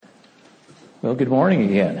Well, good morning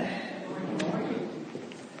again.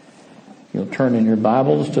 You'll turn in your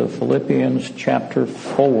Bibles to Philippians chapter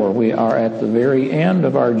 4. We are at the very end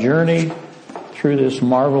of our journey through this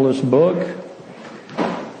marvelous book.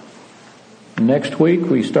 Next week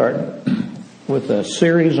we start with a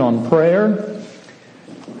series on prayer.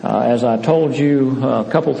 As I told you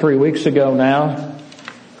a 3 weeks ago now,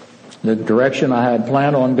 the direction I had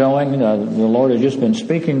planned on going, the Lord has just been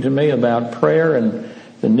speaking to me about prayer and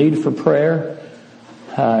the need for prayer.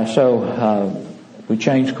 So we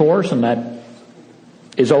changed course, and that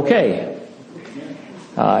is okay.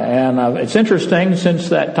 And it's interesting, since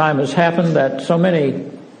that time has happened, that so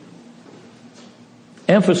many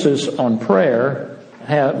emphasis on prayer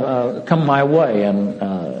have come my way. And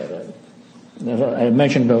I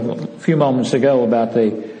mentioned a few moments ago about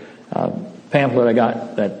the pamphlet I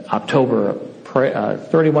got that October,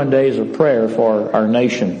 31 Days of Prayer for Our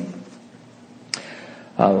Nation.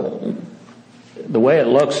 The way it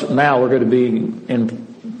looks now, we're going to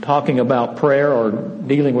be talking about prayer or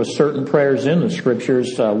dealing with certain prayers in the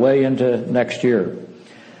Scriptures way into next year.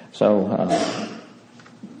 So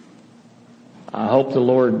I hope the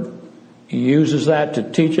Lord uses that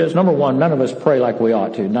to teach us. Number one, none of us pray like we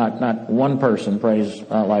ought to. Not one person prays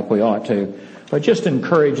like we ought to, but just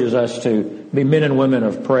encourages us to be men and women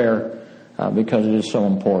of prayer because it is so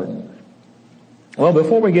important. Well,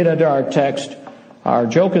 before we get into our text, our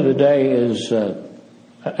joke of the day is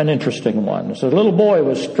an interesting one. So a little boy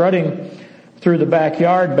was strutting through the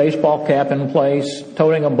backyard, baseball cap in place,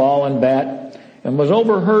 toting a ball and bat, and was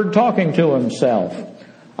overheard talking to himself.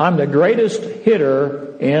 "I'm the greatest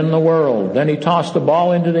hitter in the world." Then he tossed the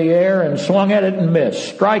ball into the air and swung at it and missed.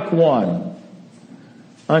 Strike one.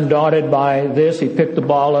 Undaunted by this, he picked the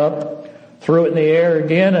ball up, threw it in the air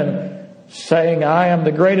again, and saying, "I am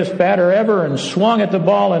the greatest batter ever," and swung at the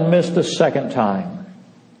ball and missed the second time.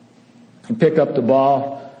 He picked up the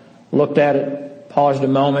ball, looked at it, paused a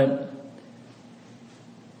moment,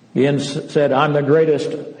 again said, "I'm the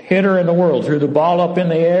greatest hitter in the world," threw the ball up in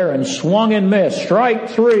the air and swung and missed. Strike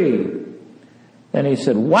three. Then he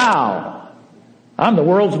said, "Wow, I'm the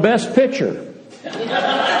world's best pitcher."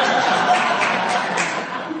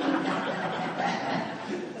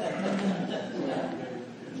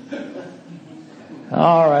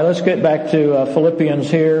 All right, let's get back to Philippians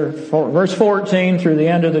here. Verse 14 through the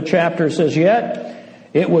end of the chapter says, "Yet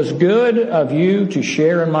it was good of you to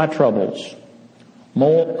share in my troubles.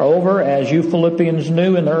 Moreover, as you Philippians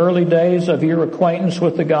knew in the early days of your acquaintance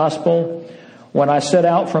with the gospel, when I set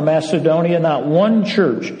out from Macedonia, not one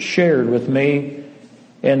church shared with me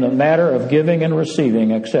in the matter of giving and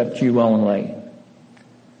receiving except you only.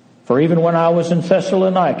 For even when I was in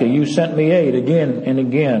Thessalonica, you sent me aid again and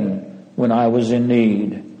again when I was in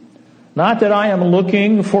need. Not that I am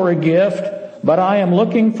looking for a gift, but I am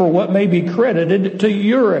looking for what may be credited to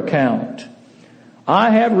your account. I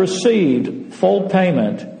have received full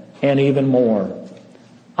payment and even more.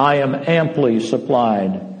 I am amply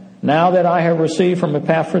supplied, now that I have received from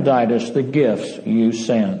Epaphroditus the gifts you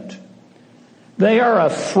sent. They are a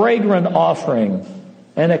fragrant offering,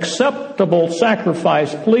 an acceptable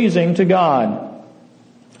sacrifice pleasing to God.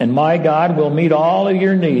 And my God will meet all of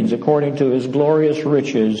your needs according to His glorious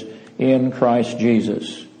riches in Christ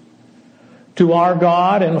Jesus. To our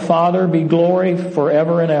God and Father be glory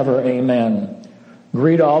forever and ever. Amen.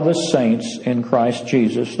 Greet all the saints in Christ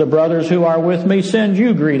Jesus. The brothers who are with me send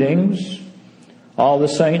you greetings. All the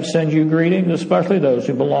saints send you greetings, especially those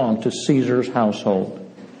who belong to Caesar's household.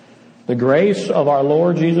 The grace of our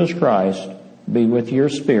Lord Jesus Christ be with your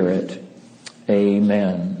spirit.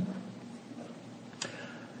 Amen.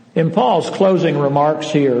 In Paul's closing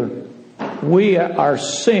remarks here, we are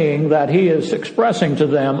seeing that he is expressing to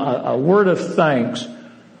them a word of thanks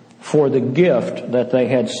for the gift that they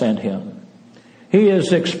had sent him. He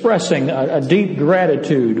is expressing a deep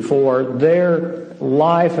gratitude for their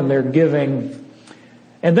life and their giving.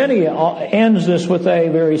 And then he ends this with a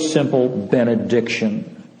very simple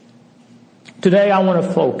benediction. Today I want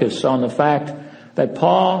to focus on the fact that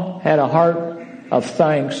Paul had a heart of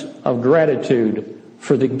thanks, of gratitude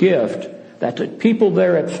for the gift that the people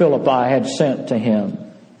there at Philippi had sent to him.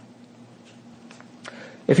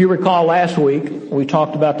 If you recall last week, we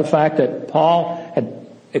talked about the fact that Paul had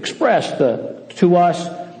expressed to us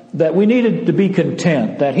that we needed to be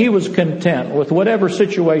content, that he was content with whatever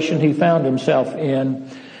situation he found himself in.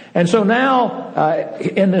 And so now,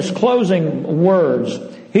 in this closing words,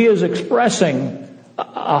 he is expressing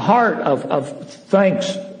a heart of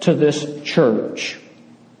thanks to this church.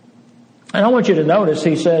 And I want you to notice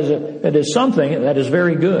he says it is something that is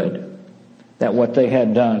very good, that what they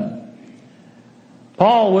had done.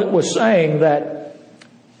 Paul was saying that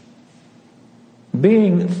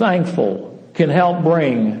being thankful can help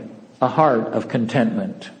bring a heart of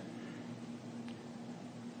contentment.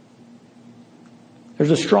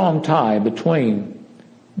 There's a strong tie between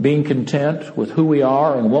being content with who we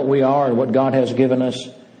are and what God has given us,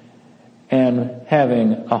 and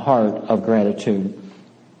having a heart of gratitude.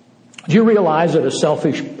 Do you realize that a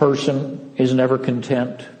selfish person is never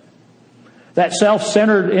content? That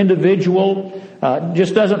self-centered individual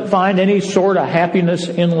just doesn't find any sort of happiness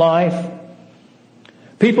in life.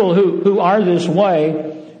 People who are this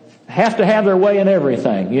way have to have their way in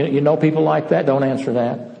everything. You know people like that? Don't answer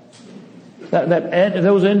that.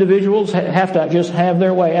 Those individuals have to just have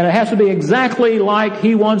their way. And it has to be exactly like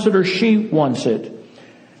he wants it or she wants it.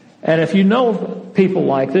 And if you know people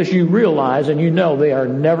like this, you realize and you know they are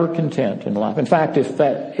never content in life. In fact,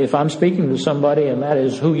 if I'm speaking to somebody and that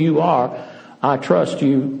is who you are, I trust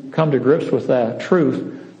you come to grips with that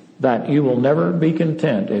truth that you will never be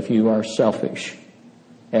content if you are selfish,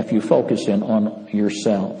 if you focus in on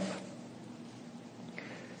yourself.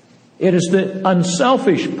 It is the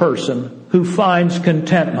unselfish person who finds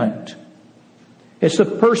contentment. It's the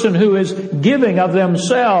person who is giving of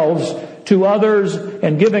themselves to others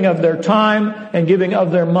and giving of their time and giving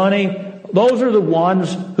of their money. Those are the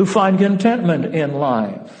ones who find contentment in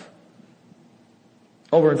life.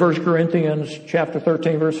 Over in 1 Corinthians chapter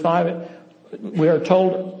 13, verse 5, we are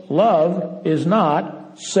told love is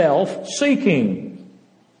not self-seeking.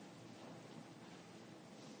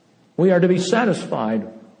 We are to be satisfied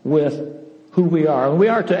with who we are. And we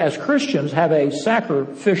are to, as Christians, have a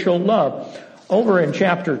sacrificial love. Over in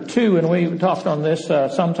chapter 2, and we talked on this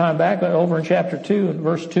some time back, but over in chapter 2,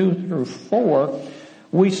 verse 2 through 4,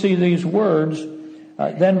 we see these words,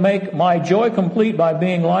 then make my joy complete by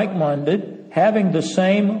being like-minded, having the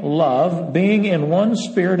same love, being in one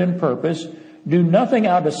spirit and purpose, do nothing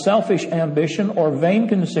out of selfish ambition or vain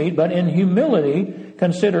conceit, but in humility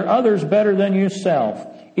consider others better than yourself.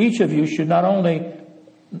 Each of you should not only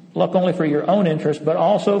look only for your own interest, but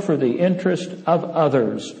also for the interest of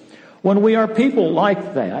others. When we are people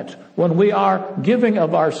like that, when we are giving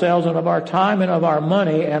of ourselves and of our time and of our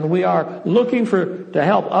money, and we are looking to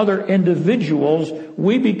help other individuals,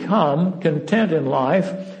 we become content in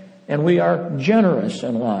life and we are generous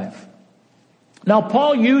in life. Now,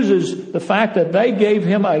 Paul uses the fact that they gave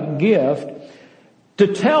him a gift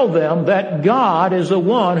to tell them that God is the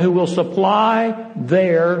one who will supply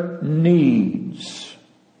their needs.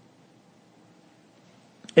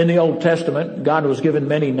 In the Old Testament, God was given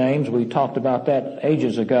many names. We talked about that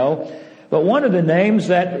ages ago. But one of the names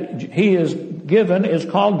that he is given is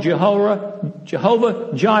called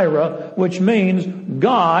Jehovah Jireh, which means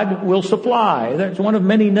God will supply. That's one of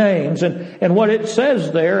many names. And what it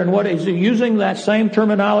says there, and what is using that same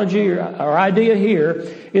terminology or idea here,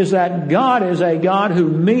 is that God is a God who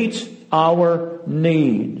meets our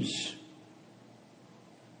needs.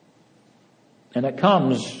 And it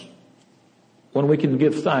comes when we can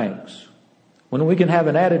give thanks, when we can have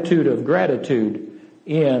an attitude of gratitude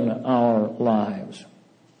in our lives.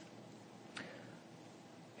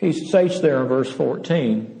 He states there in verse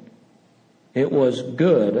 14, it was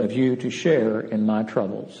good of you to share in my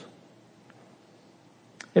troubles.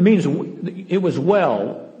 It means it was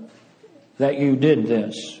well that you did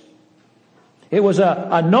this. It was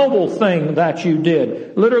a noble thing that you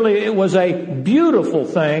did. Literally, it was a beautiful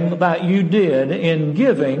thing that you did in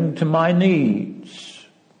giving to my needs.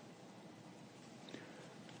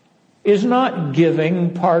 Is not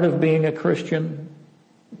giving part of being a Christian?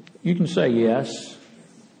 You can say yes.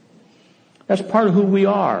 That's part of who we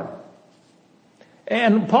are.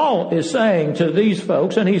 And Paul is saying to these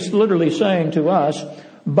folks, and he's literally saying to us,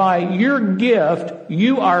 by your gift,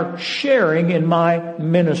 you are sharing in my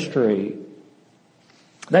ministry.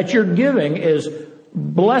 That your giving is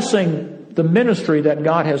blessing the ministry that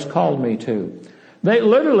God has called me to. They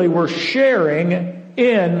literally were sharing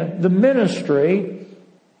in the ministry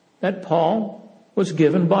that Paul was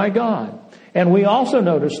given by God. And we also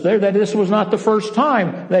noticed there that this was not the first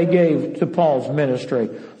time they gave to Paul's ministry.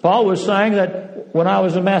 Paul was saying that when I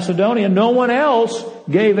was in Macedonia, no one else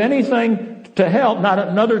gave anything to help. Not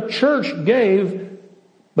another church gave,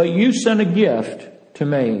 but you sent a gift to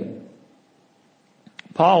me.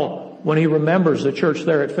 Paul, when he remembers the church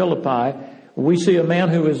there at Philippi, we see a man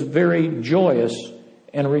who is very joyous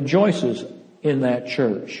and rejoices in that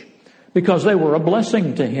church because they were a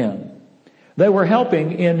blessing to him. They were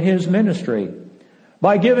helping in his ministry.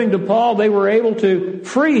 By giving to Paul, they were able to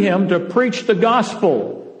free him to preach the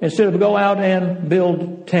gospel instead of go out and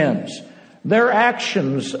build tents. Their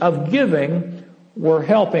actions of giving were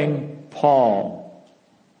helping Paul.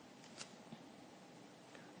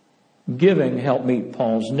 Giving helped meet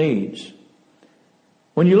Paul's needs.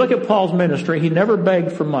 When you look at Paul's ministry, he never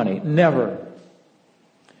begged for money. Never.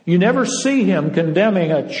 You never see him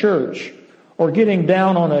condemning a church or getting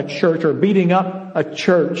down on a church or beating up a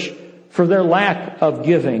church for their lack of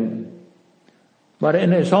giving. But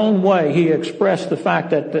in his own way, he expressed the fact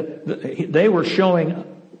that they were showing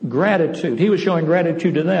gratitude. He was showing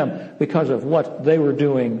gratitude to them because of what they were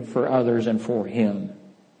doing for others and for him.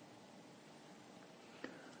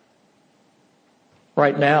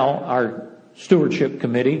 Right now, our stewardship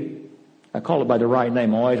committee, I call it by the right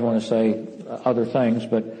name. I always want to say other things,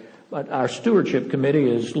 but our stewardship committee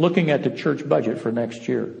is looking at the church budget for next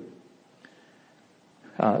year.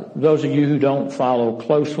 Those of you who don't follow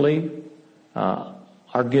closely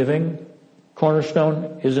our giving,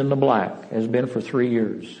 Cornerstone is in the black, has been for 3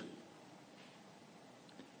 years.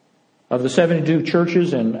 Of the 72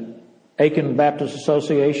 churches in Aiken Baptist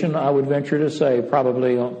Association, I would venture to say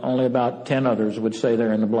probably only about 10 others would say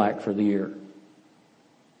they're in the black for the year.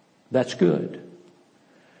 That's good.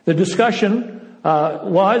 The discussion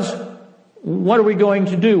was, what are we going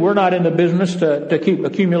to do? We're not in the business to keep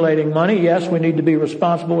accumulating money. Yes, we need to be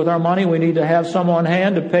responsible with our money. We need to have some on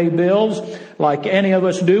hand to pay bills like any of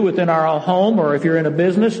us do within our home, or if you're in a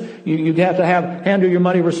business, you have to handle your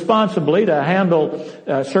money responsibly to handle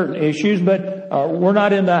certain issues. But we're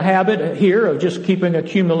not in the habit here of just keeping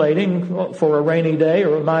accumulating for a rainy day. It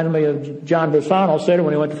reminded me of John Bassano said it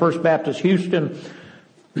when he went to First Baptist Houston,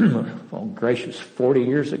 oh gracious, 40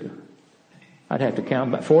 years ago. I'd have to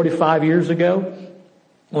count, about 45 years ago,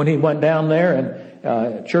 when he went down there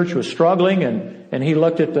and church was struggling, and he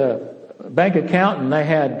looked at the bank account and they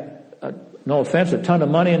had, no offense, a ton of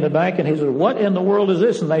money in the bank, and he said, "What in the world is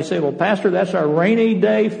this?" And they say, "Well, Pastor, that's our rainy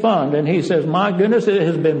day fund." And he says, "My goodness, it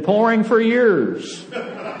has been pouring for years."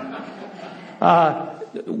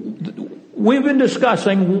 We've been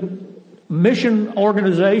discussing mission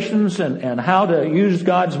organizations and how to use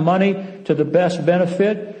God's money to the best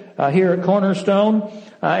benefit here at Cornerstone.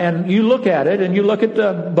 And you look at it and you look at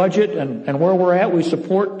the budget and where we're at. We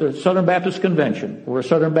support the Southern Baptist Convention. We're a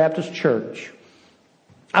Southern Baptist church.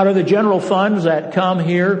 Out of the general funds that come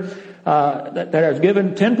here, that are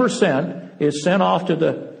given, 10% is sent off to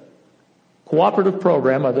the cooperative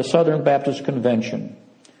program of the Southern Baptist Convention.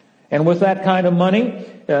 And with that kind of money,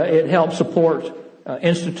 it helps support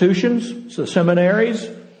institutions, the seminaries,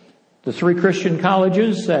 the 3 Christian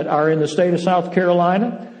colleges that are in the state of South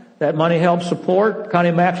Carolina. That money helps support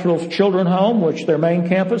Connie Maxwell's Children's Home, which their main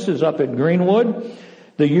campus is up at Greenwood.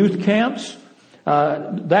 The youth camps.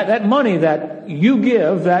 That money that you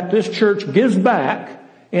give, that this church gives back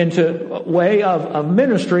into a way of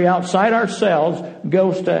ministry outside ourselves,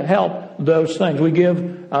 goes to help those things. We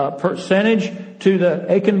give a percentage to the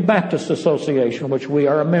Aiken Baptist Association, which we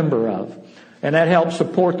are a member of. And that helps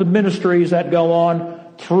support the ministries that go on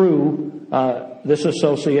through this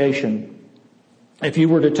association. If you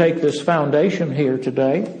were to take this foundation here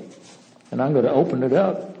today, and I'm going to open it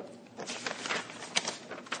up,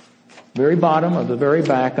 very bottom of the very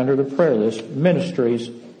back under the prayer list, ministries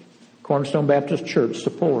Cornerstone Baptist Church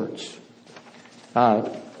supports.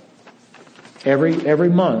 Every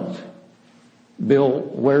month, Bill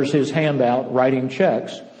wears his hand out writing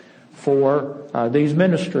checks for these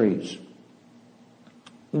ministries.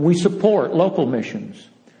 We support local missions.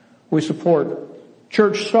 We support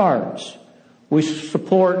church starts. We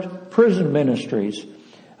support prison ministries.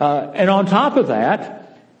 And on top of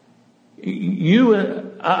that,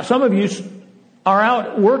 some of you are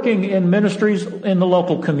out working in ministries in the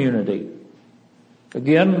local community.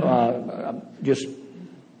 Again, just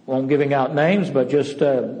won't giving out names, but just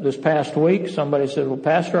this past week, somebody said, "Well,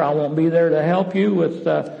 Pastor, I won't be there to help you with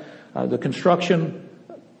the construction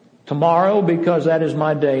tomorrow because that is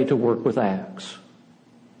my day to work with Acts."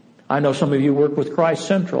 I know some of you work with Christ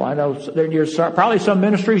Central. I know there's probably some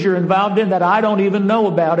ministries you're involved in that I don't even know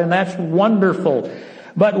about, and that's wonderful.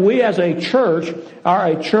 But we as a church are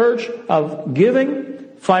a church of giving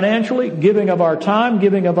financially, giving of our time,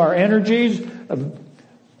 giving of our energies,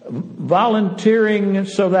 volunteering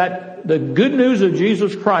so that the good news of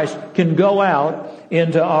Jesus Christ can go out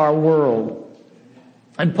into our world.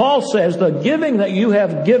 And Paul says, "The giving that you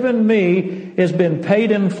have given me has been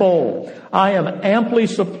paid in full. I am amply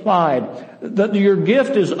supplied." That your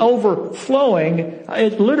gift is overflowing.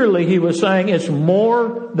 It literally, he was saying, it's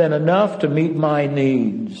more than enough to meet my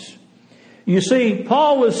needs. You see,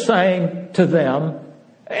 Paul was saying to them,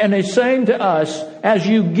 and he's saying to us, as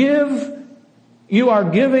you give, you are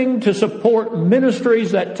giving to support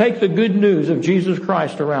ministries that take the good news of Jesus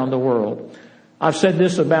Christ around the world. I've said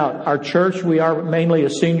this about our church. We are mainly a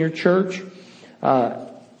senior church.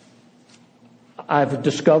 I've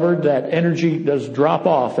discovered that energy does drop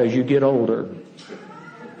off as you get older.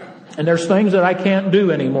 And there's things that I can't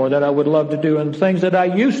do anymore that I would love to do, and things that I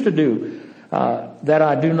used to do that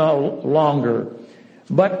I do no longer.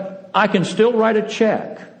 But I can still write a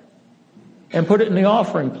check and put it in the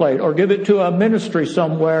offering plate, or give it to a ministry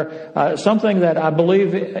somewhere, something that I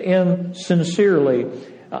believe in sincerely.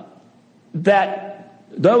 That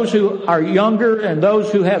those who are younger and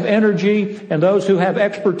those who have energy and those who have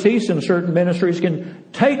expertise in certain ministries can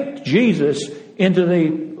take Jesus into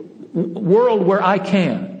the world where I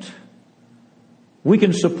can't. We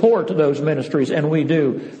can support those ministries, and we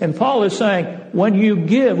do. And Paul is saying, when you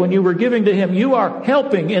give, when you were giving to him, you are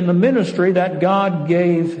helping in the ministry that God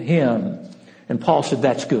gave him. And Paul said,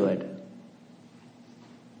 that's good.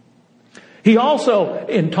 He also,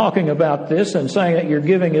 in talking about this and saying that your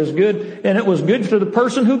giving is good, and it was good for the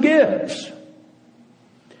person who gives,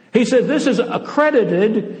 he said, this is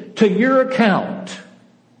accredited to your account.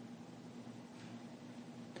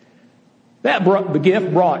 That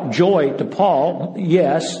gift brought joy to Paul,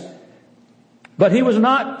 yes, but he was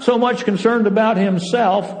not so much concerned about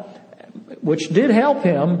himself, which did help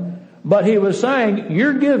him, but he was saying,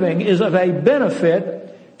 your giving is of a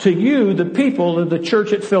benefit to you, the people of the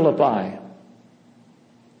church at Philippi.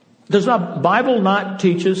 Does the Bible not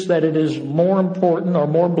teach us that it is more important or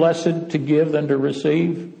more blessed to give than to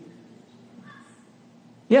receive?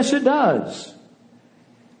 Yes, it does.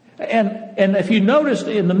 And if you noticed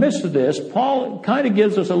in the midst of this, Paul kind of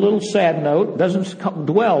gives us a little sad note, doesn't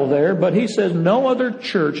dwell there, but he says, no other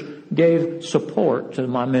church gave support to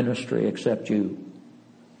my ministry except you.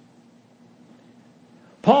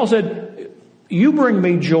 Paul said, you bring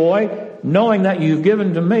me joy knowing that you've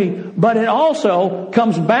given to me, but it also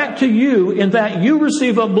comes back to you in that you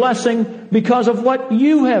receive a blessing because of what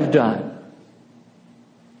you have done.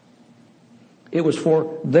 It was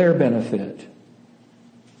for their benefit.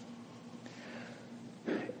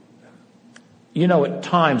 You know, at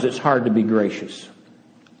times it's hard to be gracious.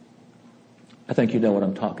 I think you know what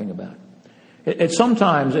I'm talking about.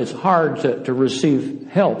 Sometimes it's hard to receive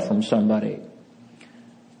help from somebody.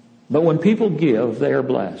 But when people give, they are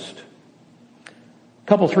blessed.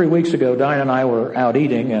 A 3 weeks ago, Diane and I were out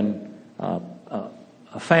eating, and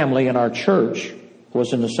a family in our church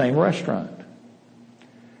was in the same restaurant.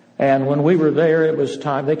 And when we were there, it was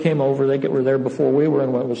time. They came over. They were there before we were,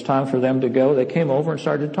 and when it was time for them to go, they came over and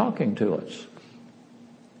started talking to us.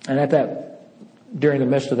 And during the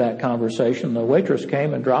midst of that conversation, the waitress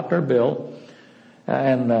came and dropped our bill,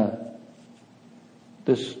 and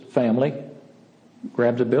this family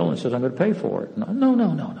grabbed the bill and says, I'm going to pay for it.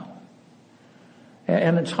 No.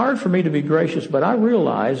 And it's hard for me to be gracious, but I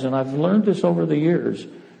realize, and I've learned this over the years,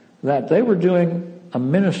 that they were doing a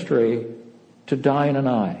ministry to Diane and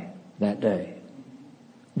I that day.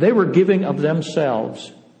 They were giving of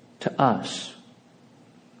themselves to us.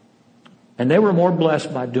 And they were more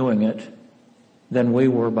blessed by doing it than we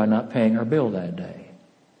were by not paying our bill that day.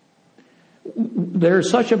 There's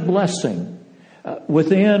such a blessing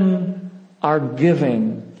within our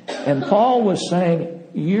giving. And Paul was saying,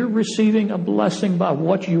 you're receiving a blessing by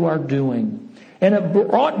what you are doing. And it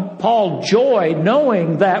brought Paul joy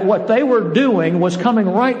knowing that what they were doing was coming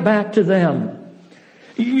right back to them.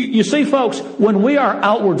 You see, folks, when we are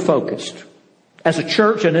outward focused as a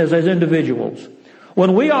church and as individuals,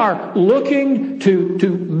 when we are looking to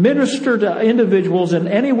minister to individuals in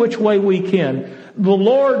any which way we can, the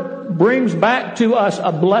Lord brings back to us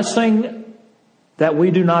a blessing that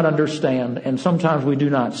we do not understand and sometimes we do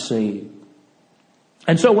not see.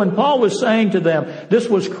 And so when Paul was saying to them, this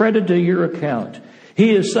was credited to your account,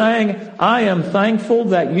 he is saying, I am thankful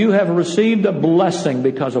that you have received a blessing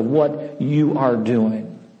because of what you are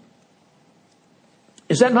doing.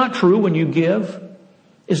 Is that not true when you give?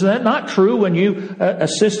 Is that not true when you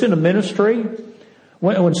assist in a ministry?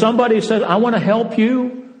 When somebody says, I want to help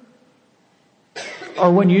you,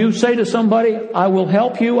 or when you say to somebody, I will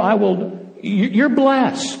help you, you're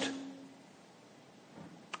blessed.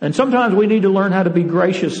 And sometimes we need to learn how to be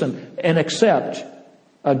gracious and accept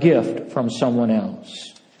a gift from someone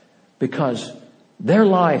else, because their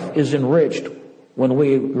life is enriched when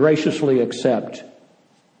we graciously accept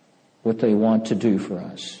what they want to do for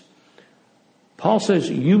us. Paul says,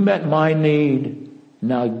 you met my need.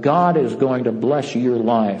 Now God is going to bless your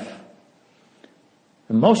life.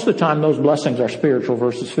 And most of the time, those blessings are spiritual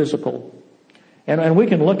versus physical. And we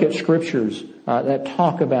can look at scriptures that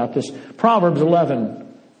talk about this. Proverbs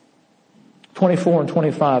 11:24 and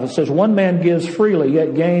 25. It says, one man gives freely,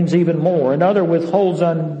 yet gains even more. Another withholds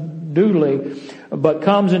unduly, but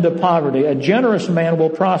comes into poverty. A generous man will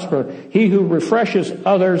prosper. He who refreshes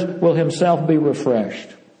others will himself be refreshed.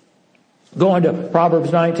 Going to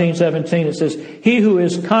Proverbs 19:17, it says, he who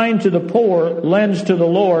is kind to the poor lends to the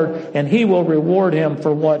Lord, and he will reward him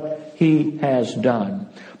for what he has done.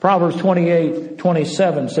 Proverbs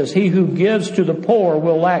 28:27 says, he who gives to the poor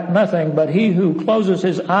will lack nothing, but he who closes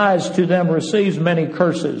his eyes to them receives many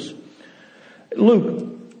curses. Luke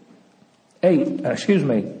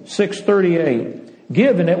 6:38.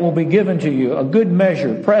 Give and it will be given to you. A good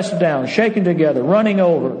measure, pressed down, shaken together, running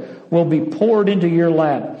over, will be poured into your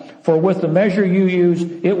lap. For with the measure you use,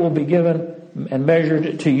 it will be given and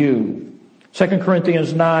measured to you. 2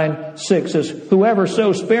 Corinthians 9:6 says, whoever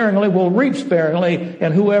sows sparingly will reap sparingly,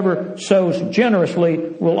 and whoever sows generously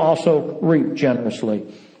will also reap generously.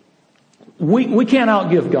 We can't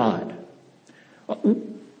outgive God.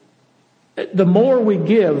 The more we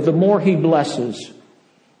give, the more He blesses.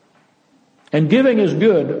 And giving is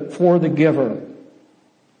good for the giver.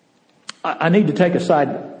 I need to take a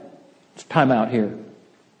side time out here.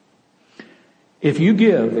 If you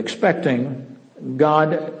give expecting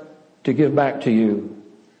God to give back to you,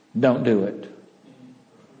 don't do it.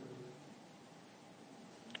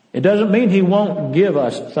 It doesn't mean He won't give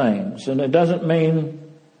us things, and it doesn't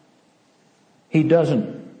mean He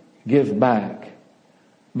doesn't give back.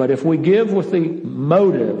 But if we give with the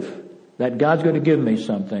motive that God's going to give me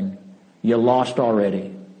something, you lost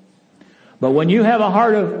already. But when you have a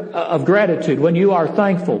heart of gratitude, when you are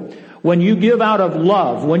thankful, when you give out of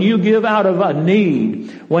love, when you give out of a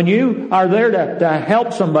need, when you are there to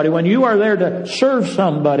help somebody, when you are there to serve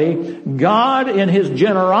somebody, God in His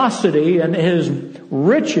generosity and His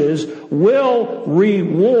riches will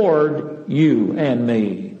reward you and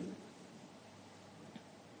me.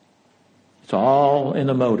 It's all in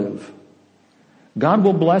the motive. God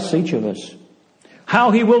will bless each of us.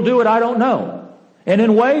 How He will do it, I don't know. And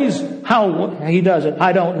in ways how He does it,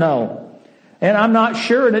 I don't know. And I'm not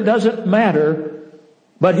sure, and it doesn't matter.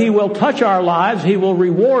 But He will touch our lives. He will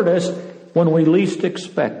reward us when we least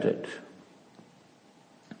expect it.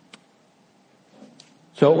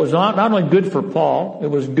 So it was not only good for Paul, it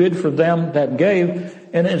was good for them that gave,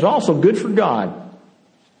 and it's also good for God.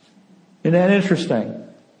 Isn't that interesting?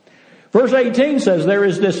 Verse 18 says, there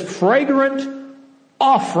is this fragrant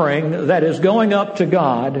offering that is going up to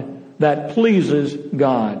God that pleases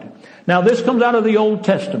God. Now this comes out of the Old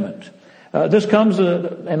Testament. This comes,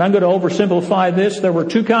 and I'm going to oversimplify this. There were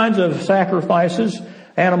two kinds of sacrifices,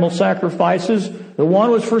 animal sacrifices. The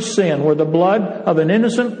one was for sin, where the blood of an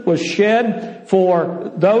innocent was shed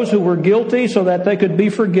for those who were guilty so that they could be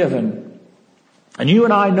forgiven. And you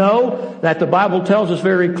and I know that the Bible tells us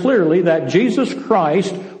very clearly that Jesus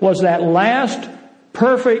Christ was that last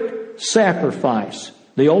perfect sacrifice.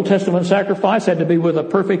 The Old Testament sacrifice had to be with a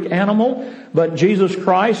perfect animal, but Jesus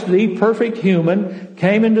Christ, the perfect human,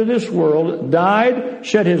 came into this world, died,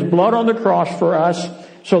 shed His blood on the cross for us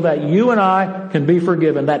so that you and I can be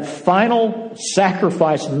forgiven. That final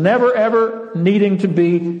sacrifice, never ever needing to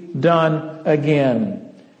be done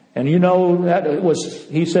again. And you know that it was,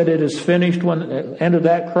 He said it is finished when it ended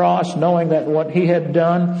that cross, knowing that what He had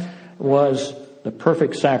done was the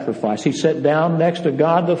perfect sacrifice. He sat down next to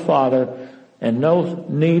God the Father, and no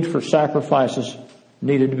need for sacrifices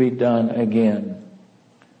needed to be done again.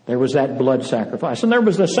 There was that blood sacrifice. And there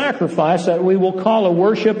was the sacrifice that we will call a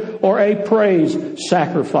worship or a praise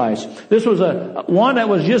sacrifice. This was one that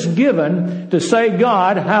was just given to say,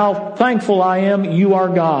 God, how thankful I am you are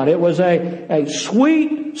God. It was a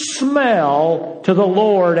sweet smell to the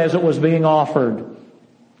Lord as it was being offered.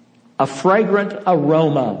 A fragrant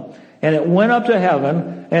aroma. And it went up to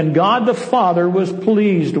heaven, and God the Father was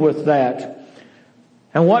pleased with that.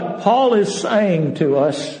 And what Paul is saying to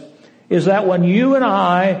us is that when you and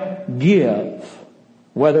I give,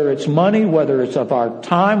 whether it's money, whether it's of our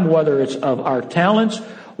time, whether it's of our talents,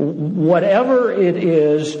 whatever it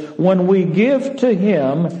is, when we give to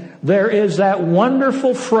Him, there is that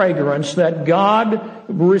wonderful fragrance that God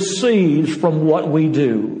receives from what we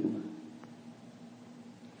do.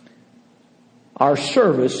 Our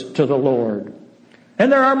service to the Lord.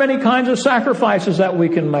 And there are many kinds of sacrifices that we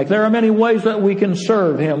can make. There are many ways that we can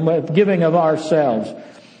serve Him with giving of ourselves.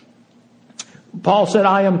 Paul said,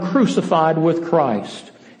 I am crucified with Christ.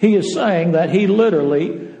 He is saying that he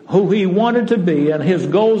literally, who he wanted to be and his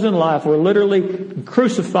goals in life were literally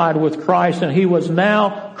crucified with Christ, and he was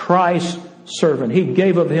now Christ's servant. He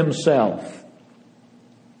gave of himself.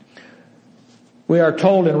 We are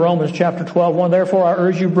told in Romans chapter 12:1, therefore I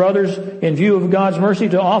urge you, brothers, in view of God's mercy,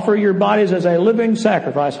 to offer your bodies as a living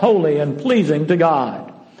sacrifice, holy and pleasing to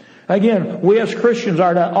God. Again, we as Christians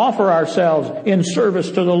are to offer ourselves in service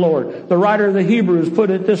to the Lord. The writer of the Hebrews put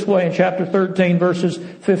it this way in chapter 13, verses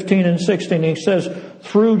 15 and 16. He says,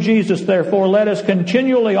 "Through Jesus, therefore, let us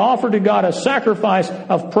continually offer to God a sacrifice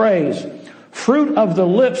of praise, fruit of the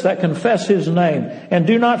lips that confess His name. And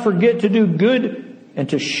do not forget to do good and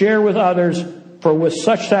to share with others, for with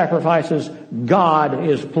such sacrifices, God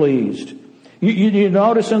is pleased." You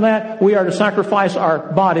notice in that? We are to sacrifice our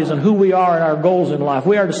bodies and who we are and our goals in life.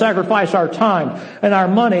 We are to sacrifice our time and our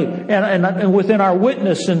money and within our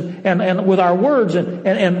witness and with our words. And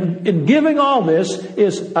in giving all this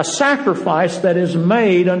is a sacrifice that is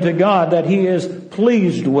made unto God that He is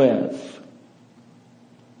pleased with.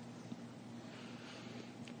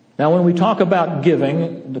 Now, when we talk about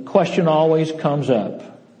giving, the question always comes up.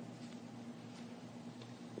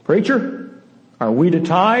 Preacher, are we to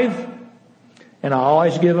tithe? And I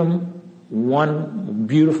always give them one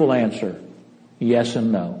beautiful answer. Yes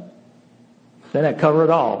and no. Doesn't that cover it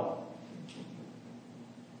all?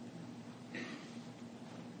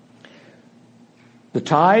 The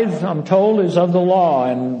tithe, I'm told, is of the law,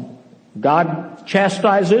 and God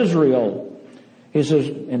chastised Israel. He says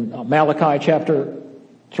in Malachi chapter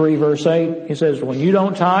 3 verse 8, He says, when you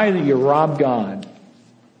don't tithe, you rob God.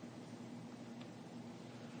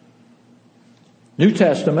 New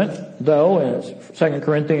Testament, though, as 2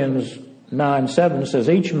 Corinthians 9:7 says,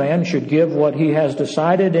 each man should give what he has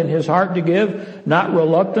decided in his heart to give, not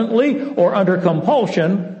reluctantly or under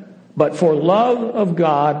compulsion, but for love of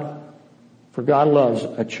God, for God loves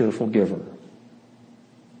a cheerful giver.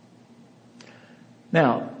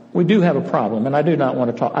 Now, we do have a problem, and I do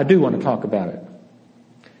want to talk about it.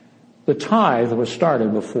 The tithe was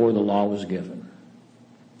started before the law was given.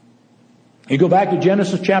 You go back to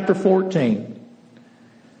Genesis chapter 14.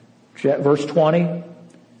 Verse 20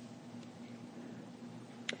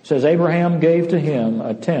 says, Abraham gave to him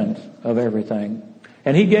a tenth of everything.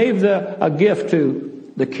 And he gave a gift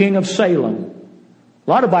to the king of Salem. A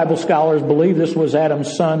lot of Bible scholars believe this was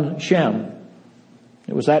Adam's son Shem.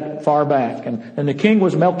 It was that far back. And the king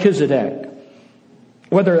was Melchizedek.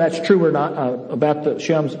 Whether that's true or not about the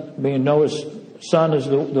Shem's being Noah's son is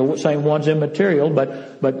the same one's immaterial.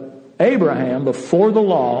 But Abraham, before the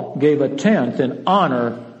law, gave a tenth in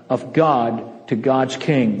honor of God to God's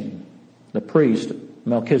king, the priest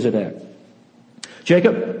Melchizedek.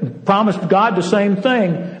 Jacob promised God the same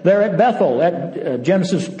thing there at Bethel, at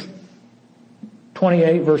Genesis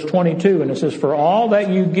 28 verse 22, and it says, for all that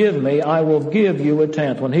you give me, I will give you a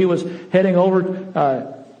tenth. When he was heading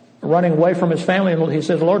over, running away from his family, and he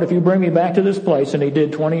says, Lord, if you bring me back to this place, and he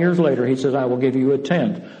did 20 years later, he says, I will give you a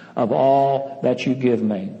tenth of all that you give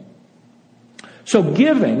me. So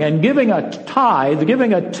giving a tithe,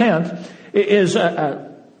 giving a tenth, is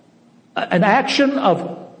an action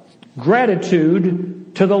of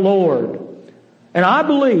gratitude to the Lord. And I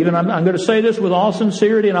believe, and I'm going to say this with all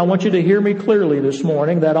sincerity, and I want you to hear me clearly this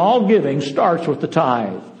morning, that all giving starts with the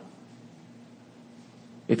tithe.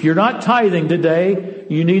 If you're not tithing today,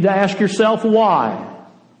 you need to ask yourself why.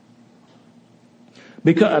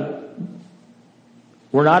 Because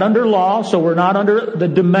we're not under law, so we're not under the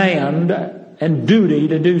demand and duty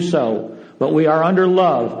to do so. But we are under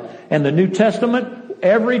love. And the New Testament,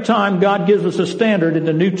 every time God gives us a standard in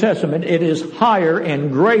the New Testament, it is higher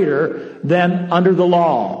and greater than under the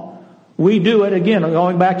law. We do it, again,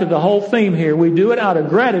 going back to the whole theme here, we do it out of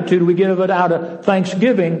gratitude. We give it out of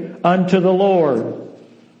thanksgiving unto the Lord.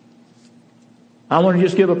 I want to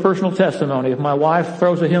just give a personal testimony. If my wife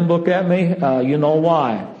throws a hymn book at me, you know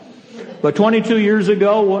why. But 22 years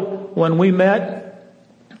ago, when we met,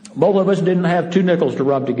 both of us didn't have 2 nickels to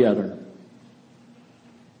rub together.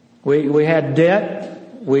 We had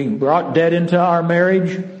debt. We brought debt into our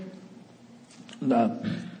marriage. But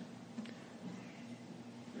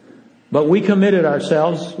we committed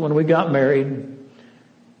ourselves when we got married.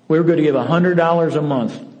 We were going to give $100 a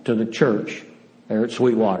month to the church there at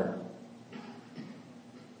Sweetwater.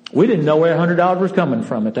 We didn't know where $100 was coming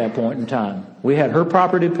from at that point in time. We had her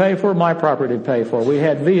property to pay for, my property to pay for. We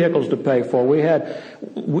had vehicles to pay for. We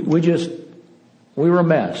were a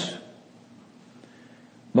mess.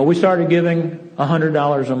 But we started giving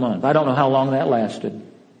 $100 a month. I don't know how long that lasted.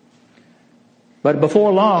 But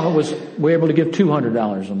before long, we were able to give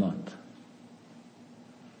 $200 a month.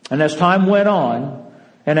 And as time went on,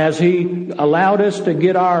 and as He allowed us to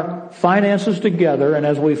get our finances together, and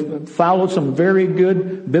as we followed some very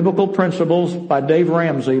good biblical principles by Dave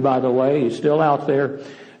Ramsey, by the way, he's still out there.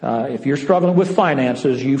 If you're struggling with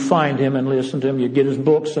finances, you find him and listen to him. You get his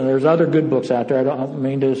books, and there's other good books out there. I don't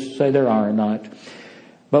mean to say there are not.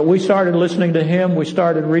 But we started listening to him. We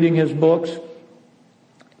started reading his books,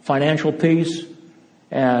 Financial Peace.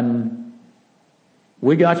 And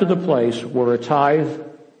we got to the place where a tithe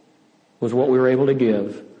was what we were able to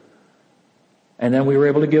give. And then we were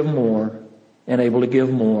able to give more, and able to give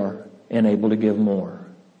more, and able to give more.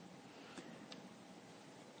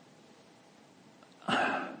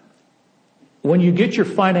 When you get your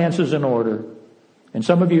finances in order, and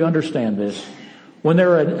some of you understand this, when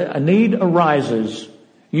a need arises,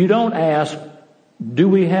 you don't ask, do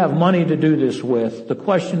we have money to do this with? The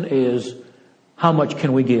question is, how much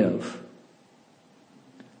can we give?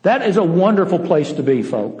 That is a wonderful place to be,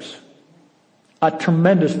 folks. A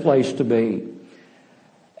tremendous place to be.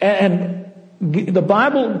 And the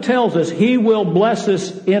Bible tells us He will bless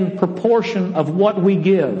us in proportion of what we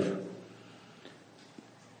give.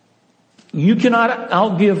 You cannot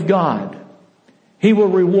outgive God. He will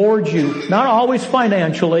reward you, not always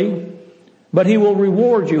financially, but He will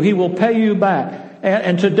reward you. He will pay you back.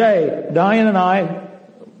 And today, Diane and I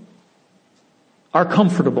are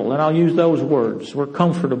comfortable, and I'll use those words. We're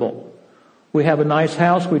comfortable. We have a nice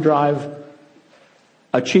house. We drive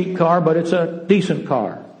a cheap car, but it's a decent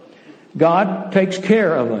car. God takes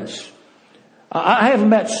care of us. I have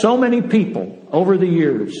met so many people over the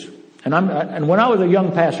years, and when I was a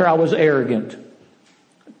young pastor, I was arrogant.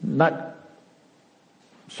 Not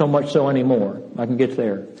so much so anymore. I can get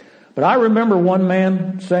there. But I remember one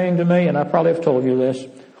man saying to me, and I probably have told you this,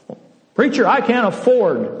 "Preacher, I can't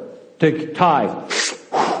afford to tithe."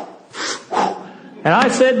 And I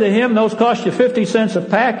said to him, "Those cost you 50 cents a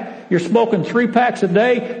pack. You're smoking 3 packs a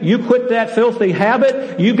day. You quit that filthy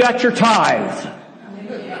habit. You got your tithe."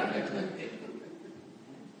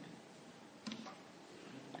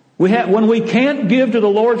 When we can't give to the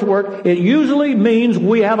Lord's work, it usually means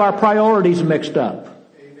we have our priorities mixed up.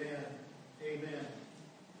 Amen. Amen.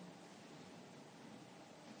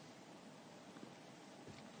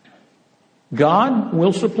 God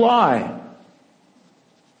will supply.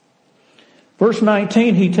 Verse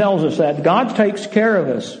 19, He tells us that God takes care of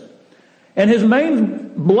us. And His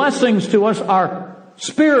main blessings to us are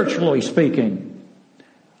spiritually speaking.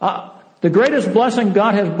 The greatest blessing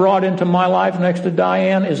God has brought into my life next to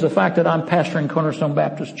Diane is the fact that I'm pastoring Cornerstone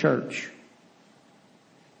Baptist Church.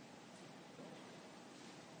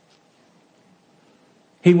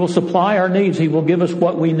 He will supply our needs. He will give us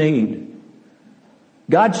what we need.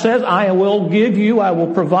 God says, I will give you, I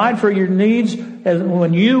will provide for your needs as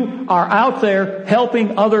when you are out there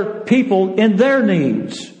helping other people in their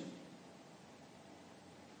needs.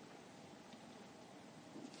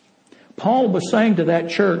 Paul was saying to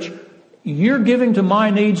that church, you're giving to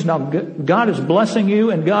my needs. Now God is blessing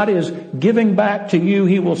you and God is giving back to you.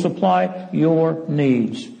 He will supply your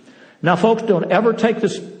needs. Now folks, don't ever take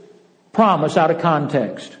this promise out of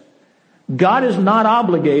context. God is not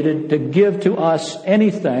obligated to give to us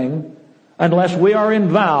anything unless we are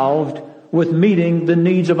involved with meeting the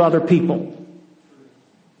needs of other people.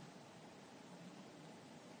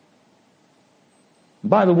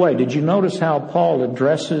 By the way, did you notice how Paul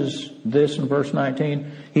addresses this in verse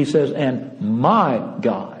 19? He says, and my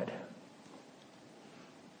God.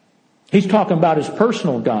 He's talking about His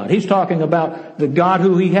personal God. He's talking about the God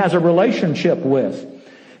who He has a relationship with.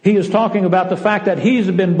 He is talking about the fact that He's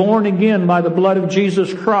been born again by the blood of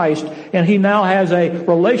Jesus Christ, and He now has a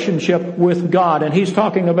relationship with God. And He's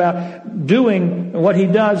talking about doing what He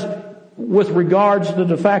does with regards to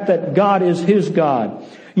the fact that God is His God.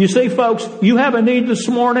 You see, folks, you have a need this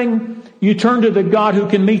morning, you turn to the God who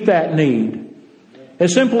can meet that need.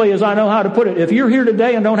 As simply as I know how to put it, if you're here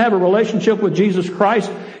today and don't have a relationship with Jesus Christ,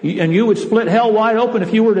 and you would split hell wide open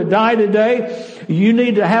if you were to die today, you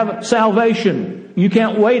need to have salvation. You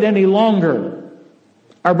can't wait any longer.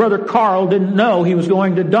 Our brother Carl didn't know he was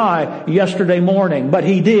going to die yesterday morning, but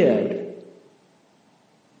he did.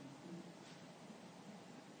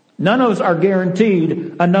 None of us are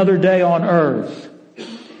guaranteed another day on earth.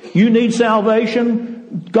 You need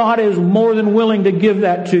salvation. God is more than willing to give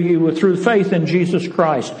that to you through faith in Jesus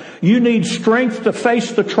Christ. You need strength to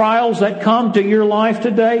face the trials that come to your life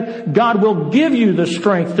today. God will give you the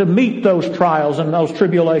strength to meet those trials and those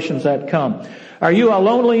tribulations that come. Are you a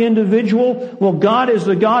lonely individual? Well, God is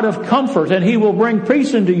the God of comfort, and He will bring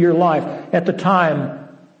peace into your life at the time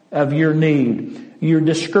of your need. You're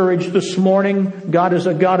discouraged this morning. God is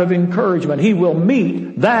a God of encouragement. He will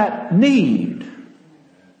meet that need.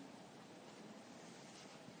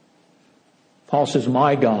 Paul says,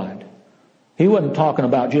 my God. He wasn't talking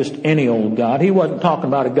about just any old God. He wasn't talking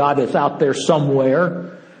about a God that's out there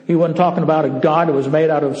somewhere. He wasn't talking about a God that was made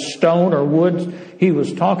out of stone or wood. He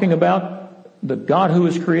was talking about the God who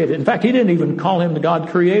is created. In fact, he didn't even call Him the God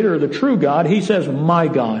creator or the true God. He says, my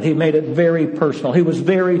God. He made it very personal. He was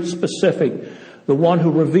very specific. The one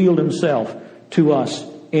who revealed Himself to us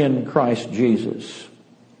in Christ Jesus.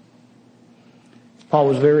 Paul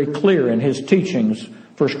was very clear in his teachings.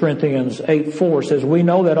 1 Corinthians 8:4 says, we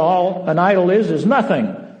know that all an idol is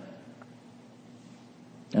nothing.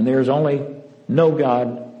 And there is only no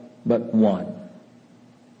God but one.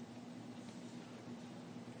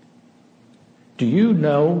 Do you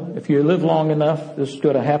know, if you live long enough, this is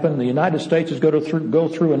going to happen. The United States is going to go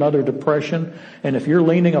through another depression. And if you're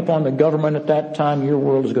leaning upon the government at that time, your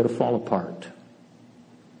world is going to fall apart.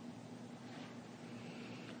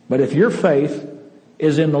 But if your faith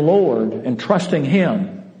is in the Lord and trusting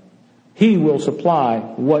Him, He will supply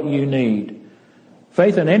what you need.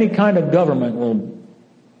 Faith in any kind of government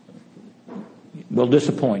will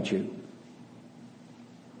disappoint you.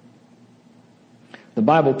 The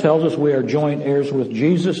Bible tells us we are joint heirs with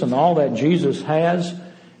Jesus, and all that Jesus has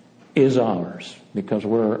is ours because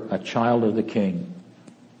we're a child of the King.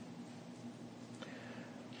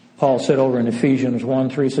 Paul said over in Ephesians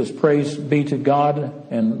 1:3 says, praise be to God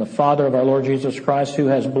and the Father of our Lord Jesus Christ, who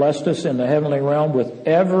has blessed us in the heavenly realm with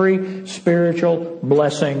every spiritual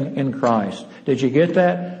blessing in Christ. Did you get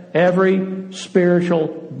that? Every spiritual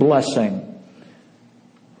blessing.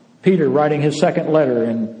 Peter, writing his second letter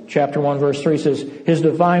in chapter 1, verse 3, says, His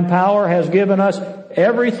divine power has given us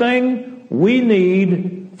everything we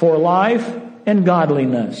need for life and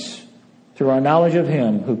godliness through our knowledge of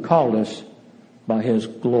Him who called us by His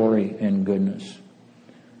glory and goodness.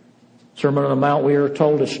 Sermon on the Mount, we are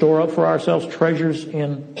told to store up for ourselves treasures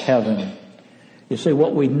in heaven. You see,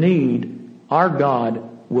 what we need, our God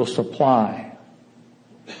will supply.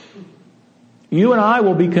 You and I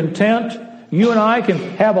will be content. You and I can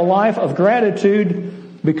have a life of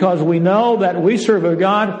gratitude because we know that we serve a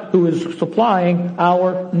God who is supplying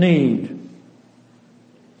our need.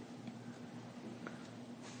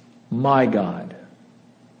 My God.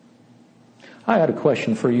 I had a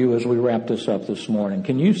question for you as we wrap this up this morning.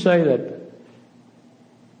 Can you say that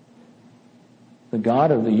the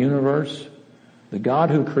God of the universe, the God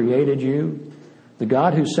who created you, the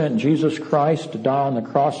God who sent Jesus Christ to die on the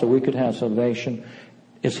cross so we could have salvation,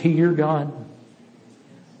 is He your God?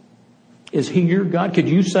 Is He your God? Could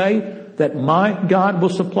you say that my God will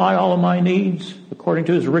supply all of my needs according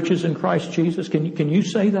to His riches in Christ Jesus? Can you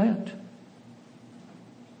say that?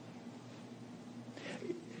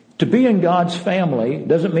 To be in God's family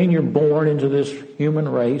doesn't mean you're born into this human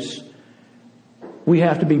race. We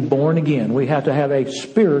have to be born again. We have to have a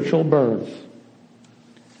spiritual birth.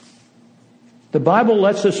 The Bible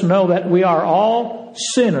lets us know that we are all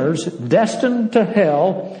sinners destined to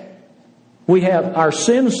hell. Our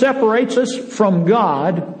sin separates us from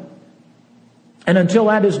God. And until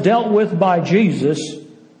that is dealt with by Jesus,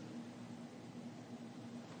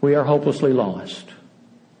 we are hopelessly lost.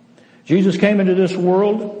 Jesus came into this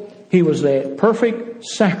world. He was the perfect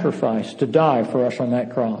sacrifice to die for us on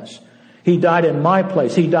that cross. He died in my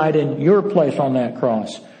place. He died in your place on that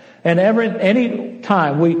cross. And any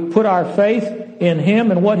time we put our faith in Him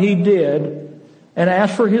and what He did and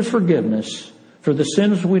ask for His forgiveness for the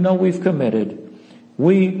sins we know we've committed,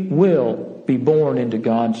 we will be born into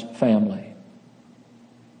God's family.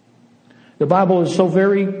 The Bible is so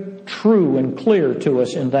very true and clear to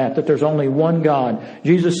us in that there's only one God.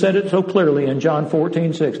 Jesus said it so clearly in John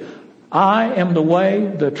 14:6. I am the way,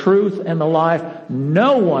 the truth, and the life.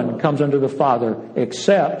 No one comes unto the Father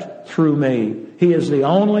except through me. He is the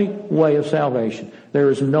only way of salvation. There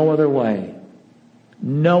is no other way.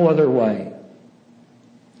 No other way.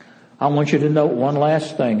 I want you to note one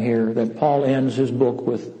last thing here, that Paul ends his book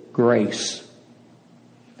with grace.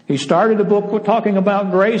 He started the book with talking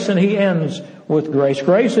about grace, and he ends with grace.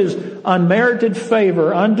 Grace is unmerited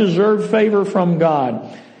favor, undeserved favor from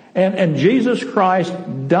God. And Jesus Christ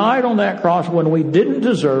died on that cross when we didn't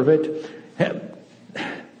deserve it.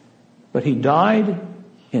 But He died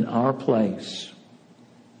in our place.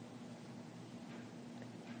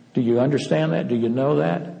 Do you understand that? Do you know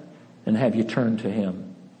that? And have you turned to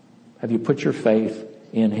Him? Have you put your faith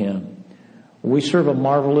in Him? We serve a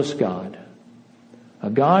marvelous God. A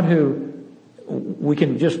God who we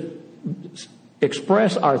can just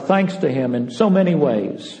express our thanks to Him in so many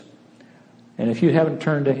ways. And if you haven't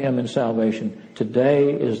turned to Him in salvation,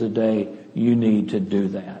 today is the day you need to do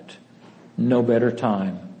that. No better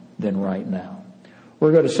time than right now.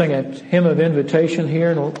 We're going to sing a hymn of invitation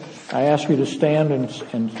here, and I ask you to stand and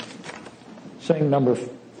sing number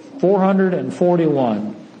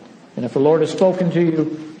 441. And if the Lord has spoken to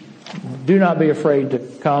you, do not be afraid to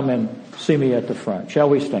come and see me at the front. Shall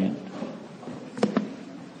we stand?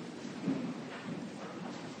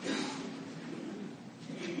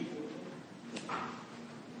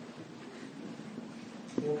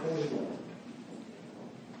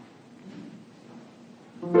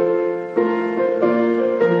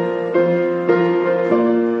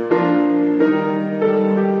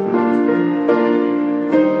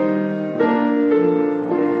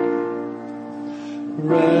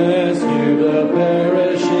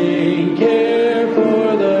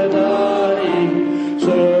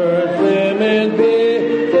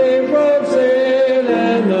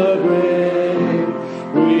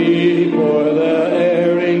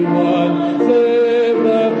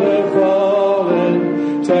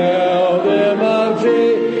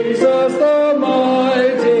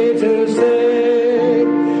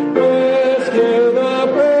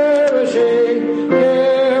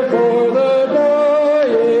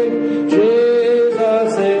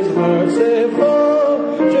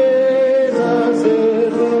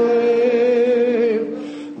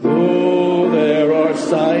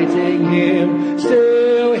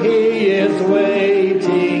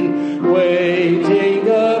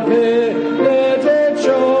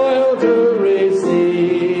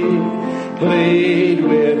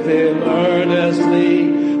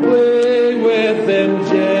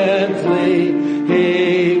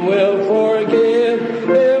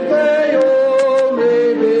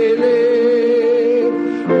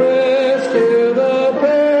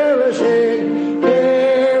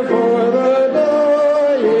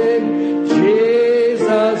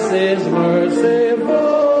 is merciful.